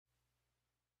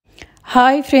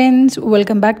Hi friends,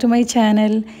 welcome back to my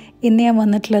channel. ഇന്ന് ഞാൻ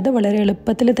വന്നിട്ടുള്ളത് വളരെ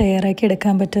എളുപ്പത്തിൽ തയ്യാറാക്കി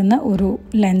എടുക്കാൻ പറ്റുന്ന ഒരു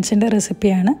ലഞ്ചിൻ്റെ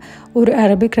റെസിപ്പിയാണ്. ഒരു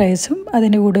അറബിക് റൈസും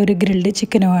അതിൻ്റെ കൂടെ ഒരു ഗ്രിൽഡ്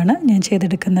ചിക്കനുമാണ് ഞാൻ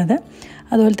ചെയ്തെടുക്കുന്നത്.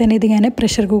 അതുപോലെ തന്നെ ഇത് ഞാൻ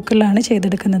പ്രഷർ കുക്കറിലാണ്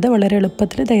ചെയ്തെടുക്കുന്നത്. വളരെ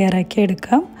എളുപ്പത്തിൽ തയ്യാറാക്കി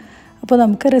എടുക്കാം. അപ്പോൾ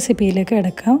നമുക്ക് റെസിപ്പിയിലേക്ക്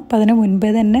കിടക്കാം. അപ്പോൾ അതിന്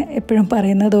മുൻപേ തന്നെ എപ്പോഴും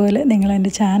പറയുന്നത് പോലെ നിങ്ങൾ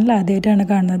എൻ്റെ ചാനൽ ആദ്യമായിട്ടാണ്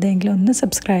കാണുന്നത് എങ്കിൽ ഒന്ന്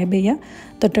സബ്സ്ക്രൈബ് ചെയ്യുക.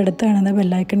 തൊട്ടടുത്ത് കാണുന്ന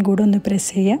ബെല്ലൈക്കൺ കൂടെ ഒന്ന്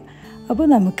പ്രസ് ചെയ്യുക. അപ്പോൾ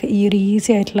നമുക്ക് ഈ ഒരു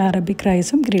ഈസി ആയിട്ടുള്ള അറബിക്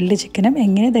റൈസും ഗ്രിൽഡ് ചിക്കനും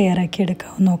എങ്ങനെ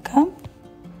തയ്യാറാക്കിയെടുക്കാമെന്ന് നോക്കാം.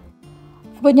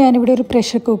 അപ്പോൾ ഞാനിവിടെ ഒരു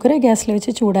പ്രഷർ കുക്കർ ഗ്യാസിൽ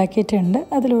വെച്ച് ചൂടാക്കിയിട്ടുണ്ട്.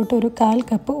 അതിലോട്ട് ഒരു 1/4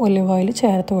 കപ്പ് ഒലിവ് ഓയിൽ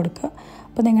ചേർത്ത് കൊടുക്കുക.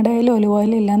 അപ്പോൾ നിങ്ങളുടെ കയ്യിൽ ഒലിവ്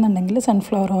ഓയിൽ ഇല്ലയെന്നുണ്ടെങ്കിൽ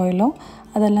സൺഫ്ലവർ ഓയിലോ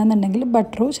അതല്ലാന്നുണ്ടെങ്കിൽ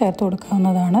ബട്ടറോ ചേർത്ത്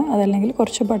കൊടുക്കാവുന്നതാണ്. അതല്ലെങ്കിൽ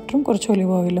കുറച്ച് ബട്ടറും കുറച്ച്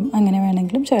ഒലിവ് ഓയിലും അങ്ങനെ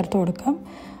വേണമെങ്കിലും ചേർത്ത് കൊടുക്കാം.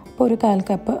 അപ്പോൾ ഒരു 1/4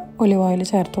 കപ്പ് ഒലിവ് ഓയിൽ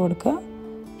ചേർത്ത് കൊടുക്കുക.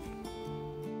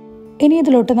 ഇനി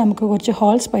ഇതിലോട്ട് നമുക്ക് കുറച്ച്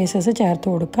ഹോൾ സ്പൈസസ് ചേർത്ത്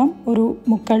കൊടുക്കാം. ഒരു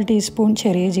 1/4 ടീസ്പൂൺ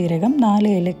ചെറിയ ജീരകം, 4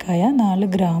 ഏലക്കായ, 4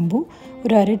 ഗ്രാമ്പു,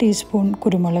 ഒരു 1/2 ടീസ്പൂൺ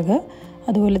കുരുമുളക്,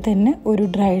 അതുപോലെ തന്നെ ഒരു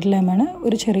ഡ്രൈഡ് ലെമൺ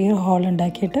ഒരു ചെറിയ ഹോൾ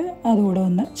ഉണ്ടാക്കിയിട്ട് അതുകൂടെ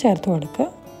ഒന്ന് ചേർത്ത് കൊടുക്കുക.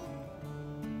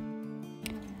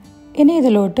 ഇനി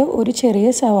ഇതിലോട്ട് ഒരു ചെറിയ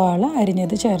സവാള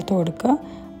അരിഞ്ഞത് ചേർത്ത് കൊടുക്കുക.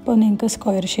 അപ്പോൾ നിങ്ങൾക്ക്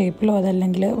സ്ക്വയർ ഷേപ്പിലോ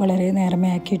അതല്ലെങ്കിൽ വളരെ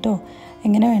നേർമയാക്കിയിട്ടോ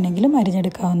എങ്ങനെ വേണമെങ്കിലും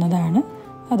അരിഞ്ഞെടുക്കാവുന്നതാണ്.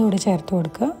 അതുകൂടെ ചേർത്ത്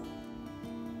കൊടുക്കുക.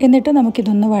 എന്നിട്ട്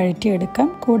നമുക്കിതൊന്ന് വഴറ്റിയെടുക്കാം.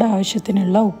 കൂടെ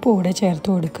ആവശ്യത്തിനുള്ള ഉപ്പ് കൂടെ ചേർത്ത്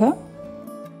കൊടുക്കുക.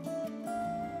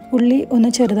 ഉള്ളി ഒന്ന്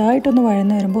ചെറുതായിട്ടൊന്ന്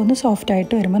വഴന്ന് വരുമ്പോൾ ഒന്ന്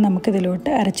സോഫ്റ്റായിട്ട് വരുമ്പോൾ നമുക്കിതിലോട്ട്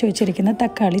അരച്ച് വെച്ചിരിക്കുന്ന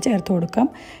തക്കാളി ചേർത്ത് കൊടുക്കാം.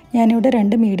 ഞാനിവിടെ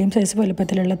 2 മീഡിയം സൈസ്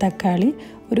വലുപ്പത്തിലുള്ള തക്കാളി,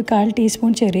 ഒരു 1/4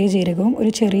 ടീസ്പൂൺ ചെറിയ ജീരകവും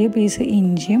ഒരു ചെറിയ പീസ്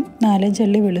ഇഞ്ചിയും 4-5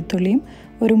 അല്ലി വെളുത്തുള്ളിയും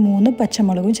ഒരു 3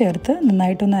 പച്ചമുളകും ചേർത്ത്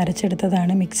നന്നായിട്ടൊന്ന്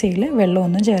അരച്ചെടുത്തതാണ് മിക്സിയിൽ.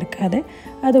 വെള്ളമൊന്നും ചേർക്കാതെ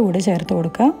അതുകൂടെ ചേർത്ത്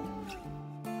കൊടുക്കാം.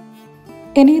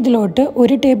 ഇനി ഇതിലോട്ട്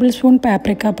 1 ടേബിൾ സ്പൂൺ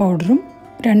പാപ്രിക്ക പൗഡറും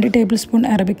 2 ടേബിൾ സ്പൂൺ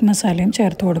അറബിക് മസാലയും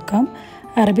ചേർത്ത് കൊടുക്കാം.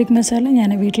 അറബിക് മസാല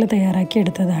ഞാൻ വീട്ടിൽ തയ്യാറാക്കി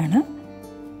എടുത്തതാണ്.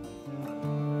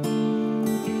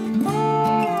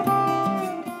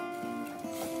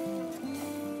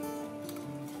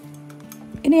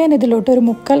 ഇനി ഞാൻ ഇതിലോട്ട് ഒരു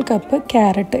 1/4 കപ്പ്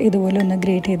ക്യാരറ്റ് ഇതുപോലെ ഒന്ന്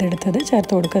ഗ്രേറ്റ് ചെയ്തെടുത്തത്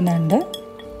ചേർത്ത് കൊടുക്കുന്നുണ്ട്.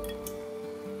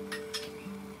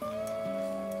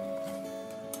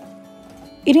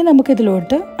 ഇനി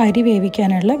നമുക്കിതിലോട്ട് അരി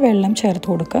വേവിക്കാനുള്ള വെള്ളം ചേർത്ത്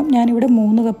കൊടുക്കാം. ഞാനിവിടെ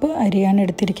 3 കപ്പ് അരിയാണ്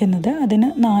എടുത്തിരിക്കുന്നത്. അതിന്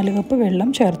 4 കപ്പ് വെള്ളം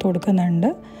ചേർത്ത് കൊടുക്കുന്നുണ്ട്.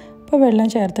 അപ്പോൾ വെള്ളം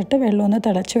ചേർത്തിട്ട് വെള്ളം ഒന്ന്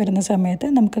തിളച്ച് വരുന്ന സമയത്ത്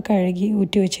നമുക്ക് കഴുകി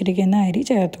ഊറ്റി വെച്ചിരിക്കുന്ന അരി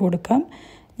ചേർത്ത് കൊടുക്കാം.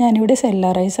 ഞാനിവിടെ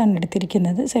സെല്ല റൈസാണ്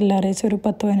എടുത്തിരിക്കുന്നത്. സെല്ല റൈസ് ഒരു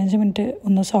 10-15 മിനിറ്റ്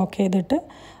ഒന്ന് സോക്ക് ചെയ്തിട്ട്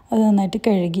അത് നന്നായിട്ട്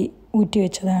കഴുകി ഊറ്റി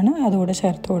വെച്ചതാണ്. അതുകൂടെ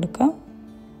ചേർത്ത് കൊടുക്കാം.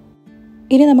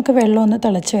 ഇനി നമുക്ക് വെള്ളം ഒന്ന്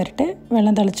തിളച്ച് വരട്ടെ.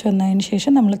 വെള്ളം തിളച്ച് വന്നതിന്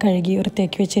ശേഷം നമ്മൾ കഴുകി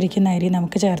വൃത്തിയാക്കി വെച്ചിരിക്കുന്ന അരി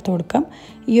നമുക്ക് ചേർത്ത് കൊടുക്കാം.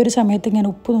 ഈ ഒരു സമയത്ത് ഇങ്ങനെ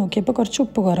ഉപ്പ് നോക്കിയപ്പോൾ കുറച്ച്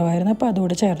ഉപ്പ് കുറവായിരുന്നു. അപ്പോൾ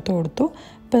അതുകൂടെ ചേർത്ത് കൊടുത്തു.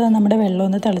 ഇപ്പോൾ നമ്മുടെ വെള്ളം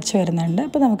ഒന്ന് തിളച്ച് വരുന്നുണ്ട്.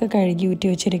 അപ്പോൾ നമുക്ക് കഴുകി ഊറ്റി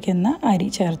വെച്ചിരിക്കുന്ന അരി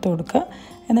ചേർത്ത് കൊടുക്കുക.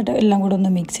 എന്നിട്ട് എല്ലാം കൂടെ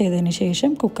ഒന്ന് മിക്സ് ചെയ്തതിന്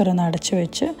ശേഷം കുക്കർ ഒന്ന് അടച്ച്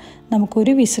വെച്ച്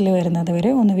നമുക്കൊരു വിസിൽ വരുന്നത്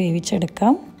വരെ ഒന്ന്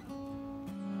വേവിച്ചെടുക്കാം.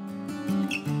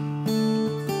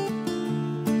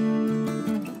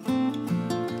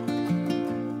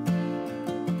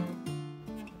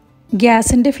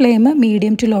 ഗ്യാസിൻ്റെ flame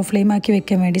medium to law flame ആക്കി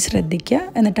വെക്കാൻ വേണ്ടി ശ്രദ്ധിക്കുക.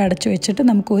 എന്നിട്ട് അടച്ചു വെച്ചിട്ട്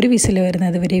നമുക്ക് ഒരു വിസിൽ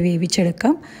വരുന്നത് വരെ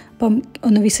വേവിച്ചെടുക്കാം. അപ്പം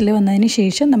ഒന്ന് വിസിൽ വന്നതിന്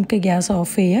ശേഷം നമുക്ക് ഗ്യാസ്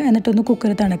ഓഫ് ചെയ്യുക. എന്നിട്ടൊന്ന്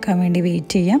കുക്കർ തണുക്കാൻ വേണ്ടി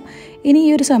വെയിറ്റ് ചെയ്യാം. ഇനി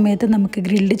ഈ ഒരു സമയത്ത് നമുക്ക്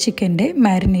ഗ്രിൽഡ് ചിക്കൻ്റെ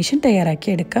മാരിനേഷൻ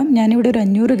തയ്യാറാക്കിയെടുക്കാം. ഞാനിവിടെ ഒരു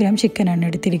 500 ഗ്രാം ചിക്കനാണ്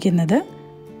എടുത്തിരിക്കുന്നത്.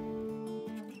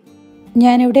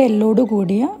 ഞാനിവിടെ എല്ലോട്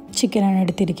കൂടിയ ചിക്കനാണ്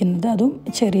എടുത്തിരിക്കുന്നത്. അതും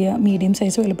ചെറിയ മീഡിയം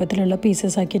സൈസ് വലുപ്പത്തിലുള്ള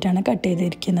പീസസ് ആക്കിയിട്ടാണ് കട്ട്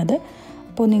ചെയ്തിരിക്കുന്നത്.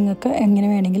 അപ്പോൾ നിങ്ങൾക്ക് എങ്ങനെ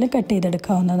വേണമെങ്കിലും കട്ട്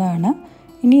ചെയ്തെടുക്കാവുന്നതാണ്.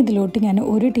 ഇനി ഇതിലോട്ട് ഞാൻ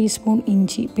 1 ടീസ്പൂൺ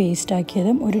ഇഞ്ചി പേസ്റ്റ്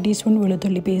ആക്കിയതും 1 ടീസ്പൂൺ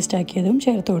വെളുത്തുള്ളി പേസ്റ്റ് ആക്കിയതും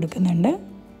ചേർത്ത് കൊടുക്കുന്നുണ്ട്.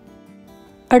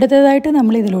 അടുത്തതായിട്ട്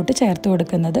നമ്മൾ ഇതിലോട്ട് ചേർത്ത്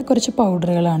കൊടുക്കുന്നത് കുറച്ച്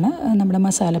പൗഡറുകളാണ്, നമ്മുടെ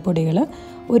മസാലപ്പൊടികൾ.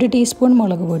 1 ടീസ്പൂൺ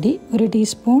മുളക് പൊടി, 1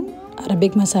 teaspoon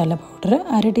Arabic masala powder,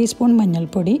 1/2 teaspoon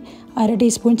മഞ്ഞൾപ്പൊടി, 1/2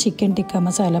 teaspoon chicken tikka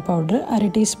masala powder, 1/2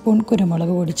 teaspoon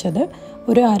കുരുമുളക് പൊടിച്ചത്,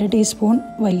 ഒരു 1/2 ടീസ്പൂൺ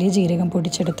വലിയ ജീരകം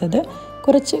പൊടിച്ചെടുത്തത്,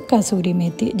 കുറച്ച് കസൂരി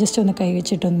മേത്തി ജസ്റ്റ് ഒന്ന് കൈ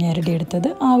വെച്ചിട്ടൊന്ന് ഞെരടിയെടുത്തത്,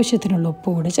 ആവശ്യത്തിനുള്ള ഉപ്പ്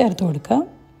കൂടി ചേർത്ത് കൊടുക്കാം.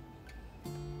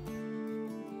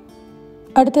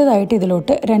 അടുത്തതായിട്ട്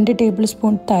ഇതിലോട്ട് 2 ടേബിൾ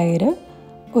സ്പൂൺ തൈര്,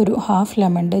 ഒരു 1/2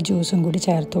 ലെമണിൻ്റെ ജ്യൂസും കൂടി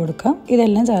ചേർത്ത് കൊടുക്കാം.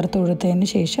 ഇതെല്ലാം ചേർത്ത് കൊടുത്തതിന്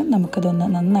ശേഷം നമുക്കതൊന്ന്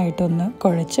നന്നായിട്ടൊന്ന്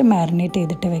കുഴച്ച് മാരിനേറ്റ്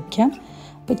ചെയ്തിട്ട് വെക്കാം.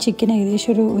 അപ്പോൾ ചിക്കൻ ഏകദേശം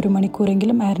ഒരു 1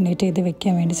 മണിക്കൂറെങ്കിലും മാരിനേറ്റ് ചെയ്ത്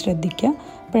വെക്കാൻ വേണ്ടി ശ്രദ്ധിക്കുക.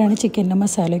 അപ്പോഴാണ് ചിക്കൻ്റെ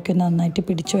മസാലയൊക്കെ നന്നായിട്ട്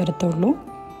പിടിച്ചു വരത്തുള്ളൂ.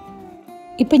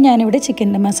 ഇപ്പം ഞാനിവിടെ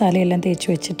ചിക്കൻ്റെ മസാലയെല്ലാം തേച്ച്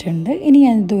വെച്ചിട്ടുണ്ട്. ഇനി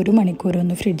ഞാനിത് 1 മണിക്കൂർ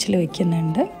ഒന്ന് ഫ്രിഡ്ജിൽ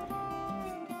വെക്കുന്നുണ്ട്.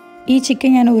 ഈ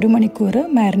ചിക്കൻ ഞാൻ 1 മണിക്കൂർ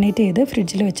മാരിനേറ്റ് ചെയ്ത്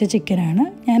ഫ്രിഡ്ജിൽ വെച്ച ചിക്കനാണ്.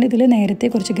 ഞാനിതിൽ നേരത്തെ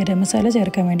കുറച്ച് ഗരം മസാല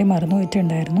ചേർക്കാൻ വേണ്ടി മറന്നു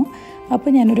പോയിട്ടുണ്ടായിരുന്നു.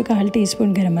 അപ്പോൾ ഞാനൊരു 1/4 ടീസ്പൂൺ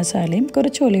ഗരം മസാലയും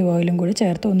കുറച്ച് ഒലിവ് ഓയിലും കൂടി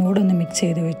ചേർത്ത് ഒന്നുകൂടെ ഒന്ന് മിക്സ്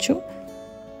ചെയ്ത് വെച്ചു.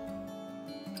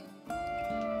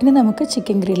 ഇനി നമുക്ക്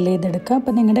ചിക്കൻ ഗ്രില്ല് ചെയ്തെടുക്കാം.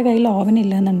 അപ്പോൾ നിങ്ങളുടെ കയ്യിൽ ഓവൻ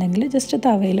ഇല്ലയെന്നുണ്ടെങ്കിൽ ജസ്റ്റ്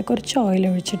തവയിൽ കുറച്ച് ഓയിൽ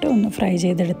ഒഴിച്ചിട്ട് ഒന്ന് ഫ്രൈ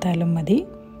ചെയ്തെടുത്താലും മതി.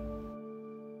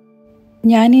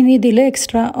 ഞാനിനി ഇതിൽ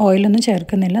എക്സ്ട്രാ ഓയിലൊന്നും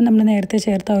ചേർക്കുന്നില്ല. നമ്മൾ നേരത്തെ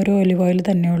ചേർത്ത ഒരു ഒലിവ് ഓയിൽ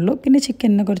തന്നെയുള്ളൂ. പിന്നെ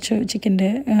ചിക്കനിന് കുറച്ച് ചിക്കൻ്റെ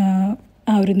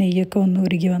ആ ഒരു നെയ്യൊക്കെ ഒന്ന്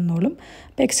ഉരുകി വന്നോളും.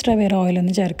 അപ്പോൾ എക്സ്ട്രാ വേറെ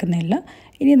ഓയിലൊന്നും ചേർക്കുന്നില്ല.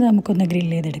 ഇനി ഇത് നമുക്കൊന്ന്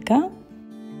ഗ്രില്ല് ചെയ്തെടുക്കാം.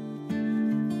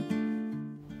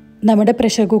 നമ്മുടെ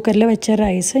പ്രഷർ കുക്കറിൽ വെച്ച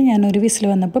റൈസ് ഞാനൊരു വിസിൽ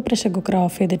വന്നപ്പോൾ പ്രഷർ കുക്കർ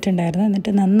ഓഫ് ചെയ്തിട്ടുണ്ടായിരുന്നു.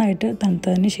 എന്നിട്ട് നന്നായിട്ട്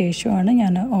തണുത്തതിന് ശേഷമാണ്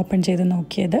ഞാൻ ഓപ്പൺ ചെയ്ത്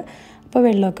നോക്കിയത്. അപ്പോൾ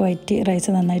വെള്ളമൊക്കെ വറ്റി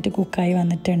റൈസ് നന്നായിട്ട് കുക്കായി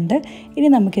വന്നിട്ടുണ്ട്. ഇനി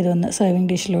നമുക്കിതൊന്ന് സെർവിങ്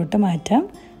ഡിഷിലോട്ട് മാറ്റാം.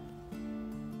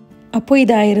 അപ്പോൾ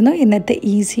ഇതായിരുന്നു ഇന്നത്തെ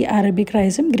ഈസി അറബിക്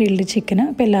റൈസും ഗ്രിൽഡ് ചിക്കനും.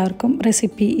 അപ്പോൾ എല്ലാവർക്കും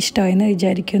റെസിപ്പി ഇഷ്ടമായെന്ന്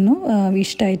വിചാരിക്കുന്നു.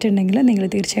 ഇഷ്ടമായിട്ടുണ്ടെങ്കിൽ നിങ്ങൾ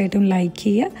തീർച്ചയായിട്ടും ലൈക്ക്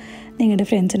ചെയ്യുക. നിങ്ങളുടെ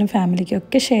ഫ്രണ്ട്സിനും ഫാമിലിക്കും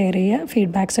ഒക്കെ ഷെയർ ചെയ്യുക.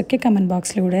 ഫീഡ്ബാക്സൊക്കെ കമൻറ്റ്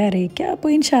ബോക്സിലൂടെ അറിയിക്കുക. അപ്പോൾ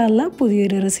ഇൻഷാ അല്ലാഹ്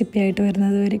പുതിയൊരു റെസിപ്പി ആയിട്ട്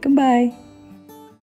വരുന്നത് വരേക്കും ബൈ.